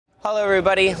Hello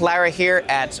everybody, Lyra here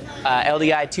at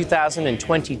LDI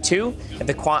 2022 at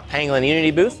the Quant Angle and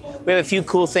Unity booth. We have a few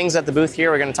cool things at the booth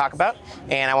here we're going to talk about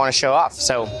and I want to show off.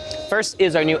 So first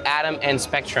is our new Atom and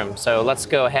Spectrum. So let's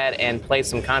go ahead and play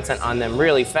some content on them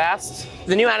really fast.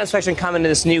 The new Atom Spectrum come into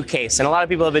this new case and a lot of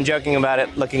people have been joking about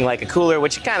it looking like a cooler,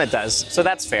 which it kind of does, so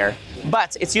that's fair.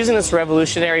 But it's using this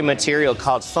revolutionary material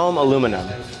called foam aluminum.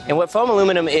 And what foam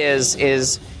aluminum is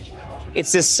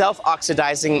it's this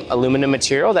self-oxidizing aluminum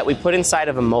material that we put inside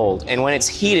of a mold, and when it's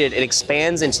heated, it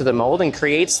expands into the mold and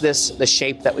creates the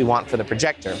shape that we want for the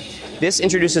projector. This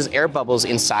introduces air bubbles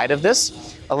inside of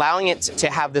this, allowing it to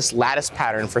have this lattice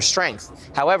pattern for strength.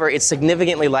 However, it's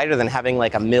significantly lighter than having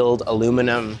like a milled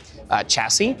aluminum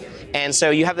chassis, and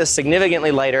so you have this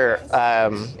significantly lighter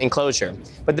enclosure.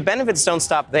 But the benefits don't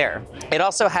stop there. It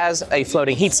also has a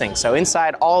floating heatsink, so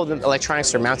inside all of the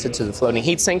electronics are mounted to the floating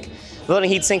heatsink. The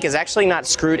floating heatsink is actually not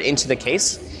screwed into the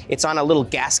case. It's on a little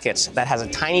gasket that has a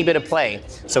tiny bit of play.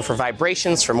 So for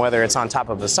vibrations, from whether it's on top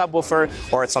of a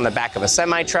subwoofer or it's on the back of a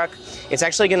semi-truck, it's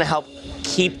actually going to help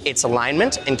keep its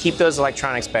alignment and keep those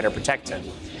electronics better protected.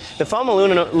 The foam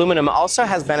aluminum also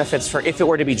has benefits for if it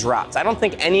were to be dropped. I don't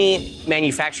think any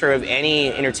manufacturer of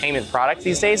any entertainment product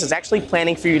these days is actually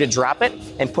planning for you to drop it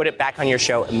and put it back on your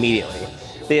show immediately.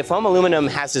 The foam aluminum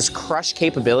has this crush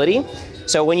capability,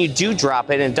 so when you do drop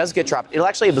it, and it does get dropped, it'll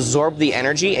actually absorb the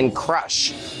energy and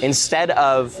crush instead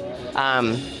of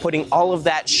putting all of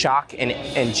that shock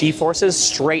and G-forces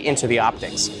straight into the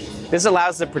optics. This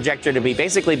allows the projector to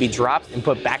basically be dropped and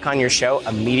put back on your show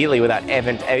immediately without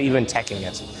even teching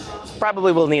it.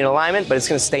 Probably will need alignment, but it's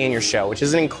going to stay in your show, which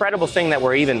is an incredible thing that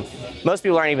most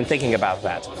people aren't even thinking about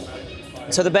that.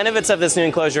 So the benefits of this new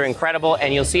enclosure are incredible,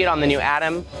 and you'll see it on the new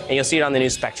Atom, and you'll see it on the new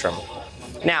Spectrum.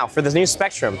 Now, for the new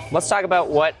Spectrum, let's talk about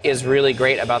what is really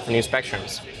great about the new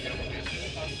Spectrums.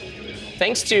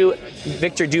 Thanks to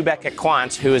Victor Dubeck at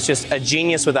Quant, who is just a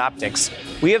genius with optics,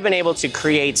 we have been able to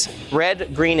create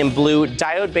red, green, and blue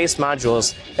diode-based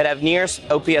modules that have near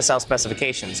OPSL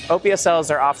specifications.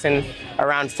 OPSLs are often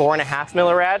around 4.5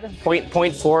 millirad,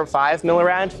 0.45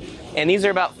 millirad, and these are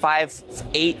about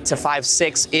 5.8 to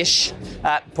 5.6-ish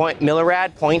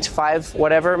millirad, 0.5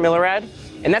 whatever millirad,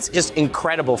 and that's just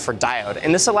incredible for diode.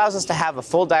 And this allows us to have a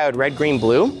full diode red, green,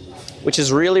 blue, which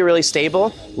is really, really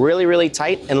stable, really, really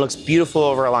tight, and looks beautiful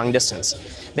over a long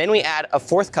distance. Then we add a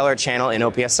fourth color channel in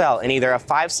OPSL in either a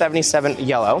 577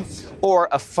 yellow or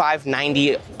a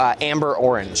 590 amber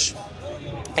orange.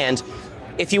 And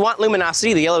if you want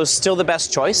luminosity, the yellow is still the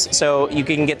best choice. So you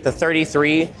can get the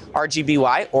 33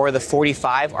 RGBY or the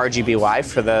 45 RGBY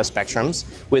for the Spectrums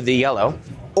with the yellow,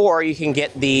 or you can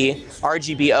get the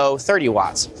RGBO 30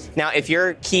 watts. Now, if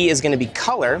your key is going to be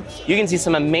color, you can see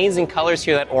some amazing colors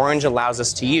here that orange allows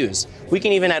us to use. We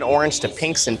can even add orange to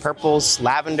pinks and purples,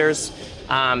 lavenders,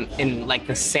 in like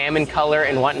the salmon color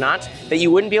and whatnot, that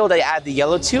you wouldn't be able to add the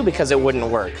yellow to because it wouldn't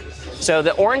work. So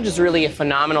the orange is really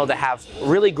phenomenal to have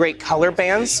really great color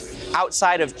bands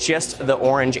outside of just the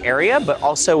orange area, but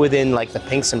also within like the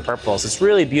pinks and purples. It's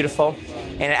really beautiful,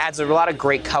 and it adds a lot of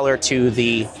great color to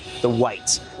the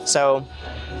white. So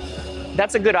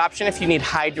that's a good option if you need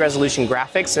high resolution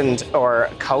graphics or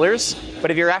colors. But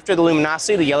if you're after the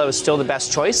luminosity, the yellow is still the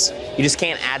best choice. You just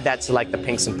can't add that to like the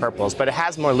pinks and purples, but it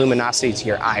has more luminosity to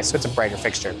your eye, so it's a brighter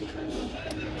fixture.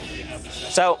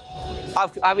 So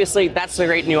obviously, that's the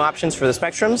great new options for the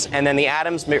Spectrums, and then the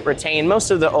Atoms retain most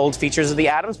of the old features of the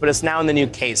Atoms, but it's now in the new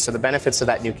case, so the benefits of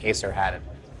that new case are added.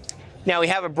 Now we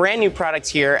have a brand new product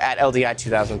here at LDI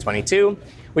 2022,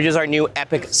 which is our new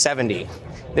Epic 70.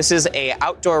 This is a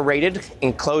outdoor rated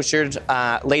enclosured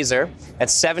laser at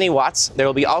 70 watts.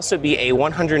 There will also be a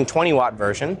 120 watt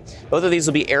version. Both of these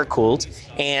will be air cooled,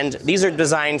 and these are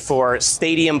designed for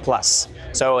Stadium Plus.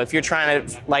 So if you're trying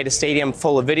to light a stadium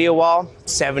full of video wall,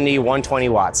 70, 120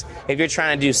 watts. If you're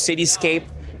trying to do cityscape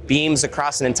beams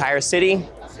across an entire city,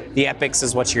 the Epics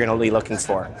is what you're going to be looking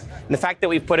for. And the fact that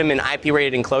we've put them in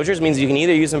IP-rated enclosures means you can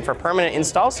either use them for permanent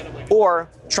installs or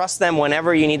trust them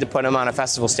whenever you need to put them on a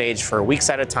festival stage for weeks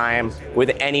at a time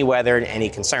with any weather and any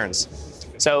concerns.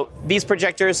 So these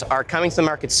projectors are coming to the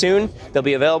market soon. They'll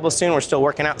be available soon. We're still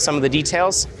working out some of the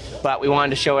details, but we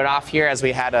wanted to show it off here as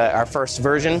we had our first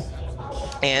version,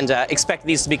 and expect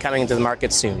these to be coming into the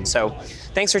market soon. So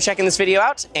thanks for checking this video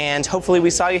out, and hopefully we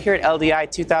saw you here at LDI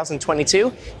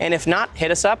 2022. And if not,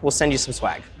 hit us up. We'll send you some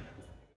swag.